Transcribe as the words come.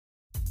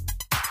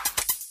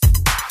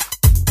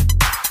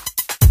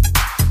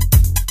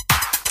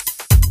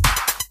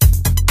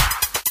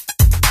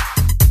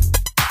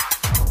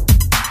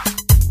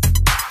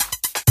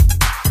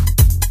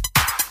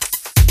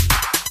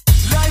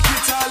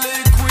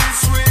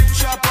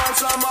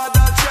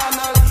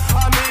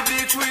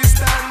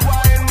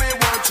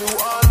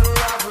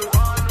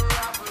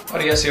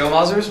SEO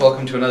Mozzers,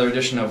 welcome to another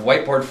edition of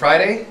Whiteboard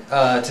Friday.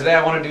 Today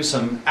I want to do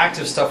some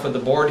active stuff with the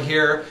board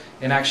here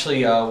and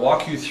actually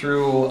walk you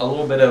through a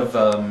little bit of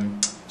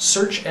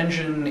search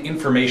engine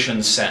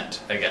information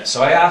sent, I guess.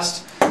 So I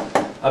asked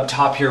up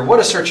top here, what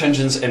do search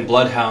engines and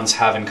bloodhounds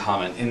have in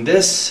common? In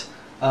this,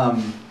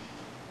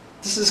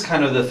 this is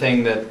kind of the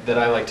thing that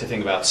I like to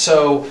think about.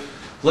 So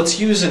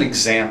let's use an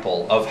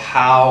example of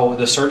how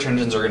the search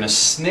engines are going to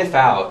sniff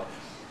out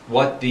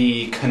what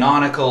the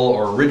canonical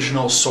or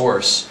original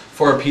source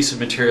for a piece of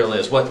material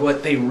is,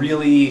 what they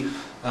really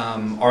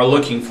are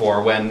looking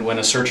for when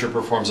a searcher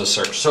performs a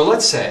search. So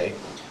let's say,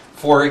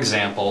 for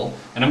example,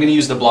 and I'm going to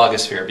use the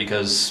blogosphere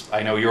because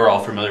I know you're all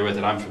familiar with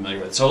it, I'm familiar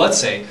with it. So let's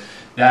say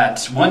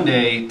that one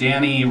day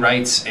Danny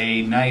writes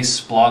a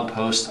nice blog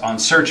post on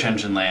search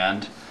engine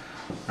land,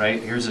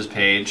 right? Here's his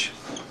page.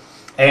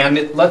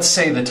 And let's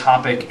say the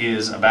topic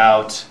is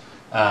about,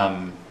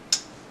 I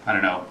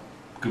don't know,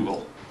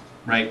 Google.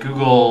 Right,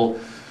 Google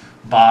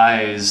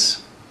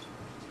buys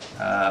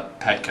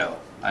Petco.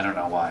 I don't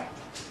know why.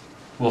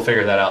 We'll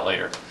figure that out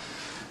later.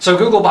 So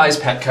Google buys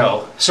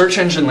Petco. Search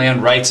Engine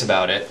Land writes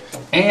about it.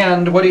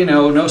 And what do you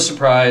know, no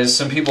surprise,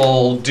 some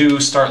people do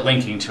start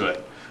linking to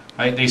it.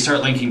 Right? They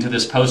start linking to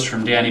this post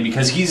from Danny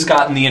because he's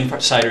gotten the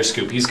insider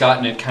scoop. He's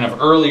gotten it kind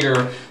of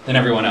earlier than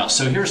everyone else.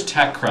 So here's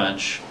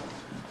TechCrunch.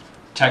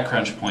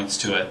 TechCrunch points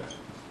to it.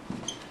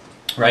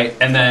 Right?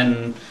 And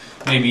then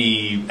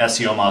maybe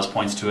SEO Moz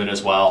points to it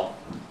as well.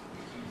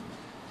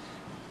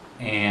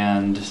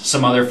 And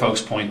some other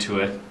folks point to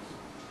it.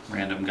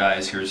 Random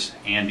guys. Here's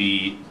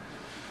Andy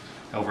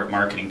over at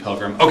Marketing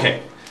Pilgrim.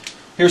 Okay,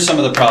 here's some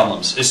of the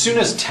problems. As soon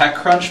as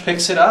TechCrunch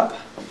picks it up,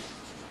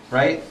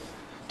 right?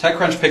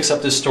 TechCrunch picks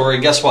up this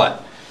story. Guess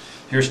what?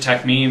 Here's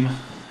TechMeme.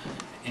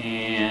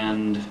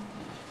 And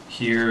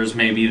here's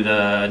maybe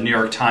the New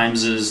York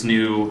Times'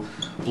 new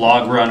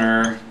blog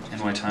runner,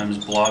 NY Times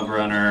blog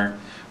runner.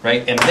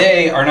 Right? And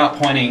they are not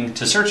pointing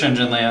to Search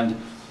Engine Land,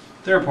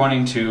 they're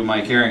pointing to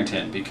Mike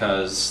Arrington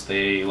because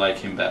they like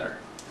him better.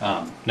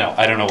 No,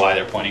 I don't know why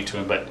they're pointing to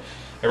him, but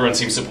everyone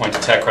seems to point to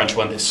TechCrunch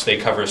when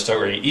they cover a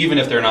story, even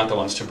if they're not the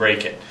ones to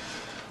break it.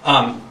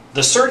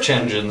 The search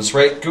engines,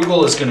 right?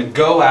 Google is going to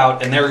go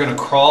out and they're going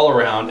to crawl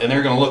around and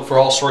they're going to look for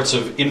all sorts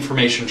of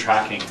information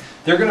tracking.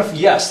 They're going to,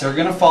 yes, they're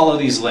going to follow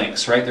these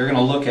links, right? They're going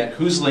to look at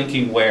who's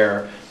linking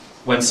where.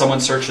 When someone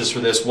searches for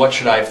this, what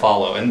should I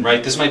follow? And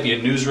right, this might be a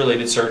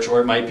news-related search,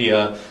 or it might be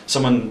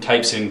someone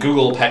types in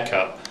Google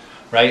Petco,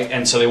 right?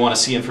 And so they want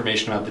to see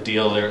information about the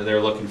deal.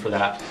 They're looking for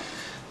that.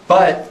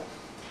 But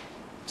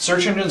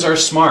search engines are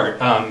smart.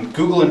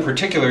 Google in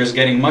particular is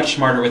getting much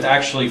smarter with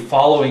actually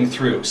following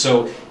through.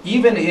 So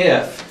even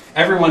if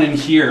everyone in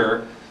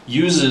here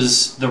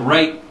uses the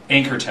right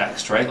anchor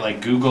text, right?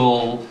 Like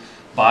Google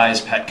buys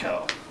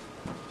Petco.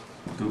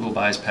 Google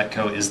buys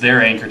Petco is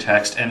their anchor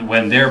text, and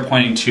when they're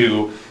pointing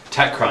to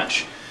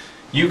TechCrunch,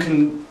 you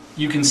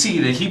can see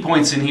that he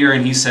points in here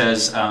and he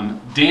says,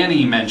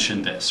 Danny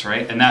mentioned this,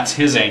 right? And that's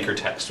his anchor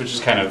text, which is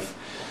kind of,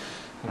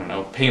 I don't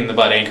know, pain in the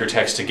butt anchor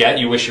text to get.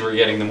 You wish you were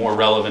getting the more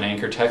relevant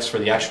anchor text for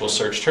the actual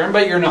search term,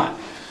 but you're not.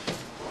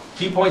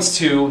 He points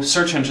to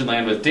Search Engine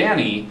Land with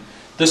Danny.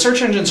 The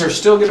search engines are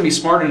still going to be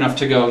smart enough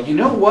to go, you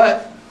know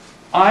what?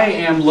 I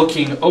am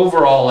looking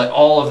overall at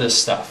all of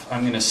this stuff.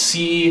 I'm going to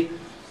see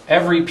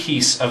every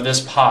piece of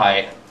this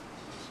pie,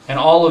 and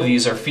all of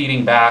these are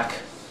feeding back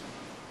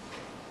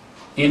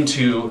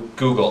into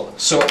Google.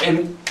 So,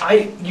 and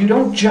you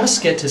don't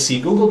just get to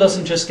see, Google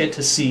doesn't just get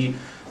to see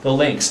the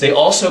links, they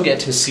also get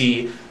to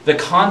see the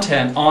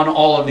content on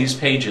all of these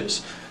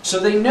pages. So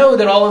they know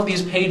that all of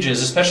these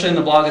pages, especially in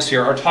the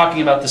blogosphere, are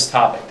talking about this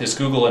topic, this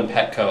Google and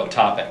Petco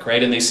topic,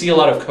 right? And they see a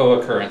lot of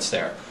co-occurrence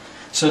there.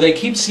 So they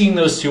keep seeing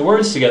those two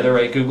words together,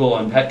 right? Google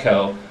and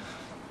Petco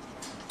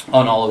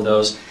on all of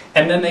those.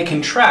 And then they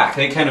can track,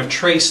 they kind of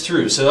trace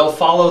through. So they'll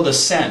follow the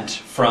scent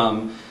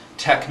from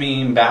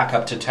TechMeme back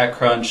up to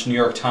TechCrunch, New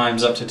York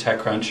Times up to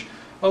TechCrunch.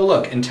 Oh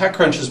look, and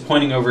TechCrunch is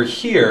pointing over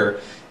here,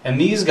 and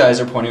these guys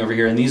are pointing over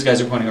here, and these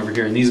guys are pointing over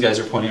here, and these guys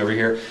are pointing over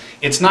here.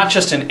 It's not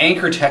just an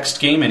anchor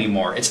text game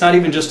anymore. It's not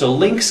even just a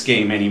links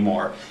game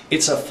anymore.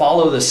 It's a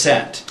follow the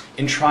scent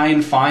and try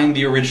and find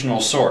the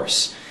original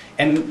source.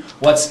 And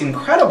what's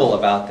incredible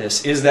about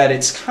this is that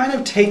it's kind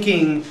of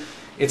taking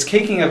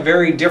a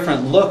very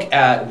different look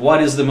at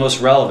what is the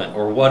most relevant,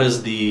 or what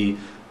is the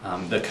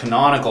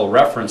canonical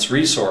reference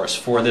resource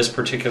for this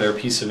particular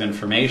piece of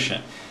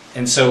information.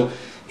 And so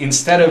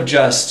instead of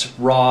just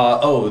raw,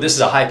 oh, this is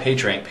a high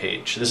PageRank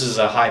page, this is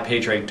a high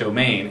PageRank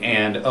domain,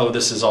 and oh,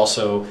 this is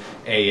also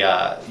a,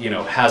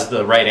 has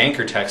the right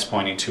anchor text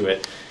pointing to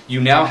it,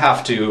 you now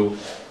have to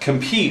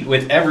compete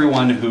with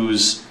everyone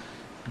who's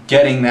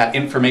getting that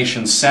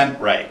information sent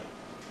right.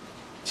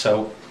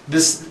 So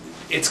it's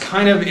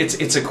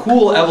a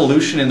cool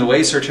evolution in the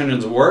way search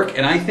engines work,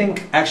 and I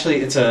think actually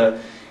it's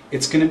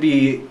going to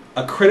be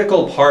a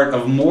critical part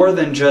of more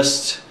than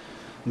just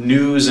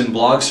news and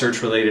blog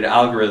search related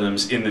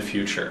algorithms in the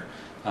future.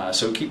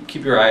 So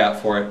keep your eye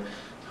out for it.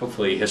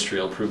 Hopefully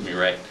history will prove me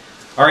right.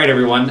 All right,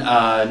 everyone.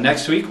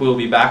 Next week we'll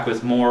be back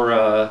with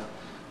more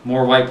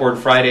more Whiteboard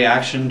Friday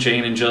action.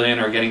 Jane and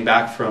Jillian are getting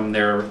back from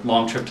their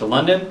long trip to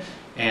London,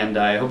 and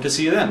I hope to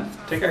see you then.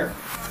 Take care.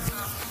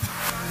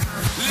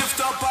 Lift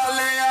up a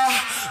layer,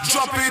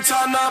 drop it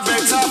on a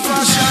better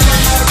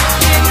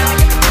fashion.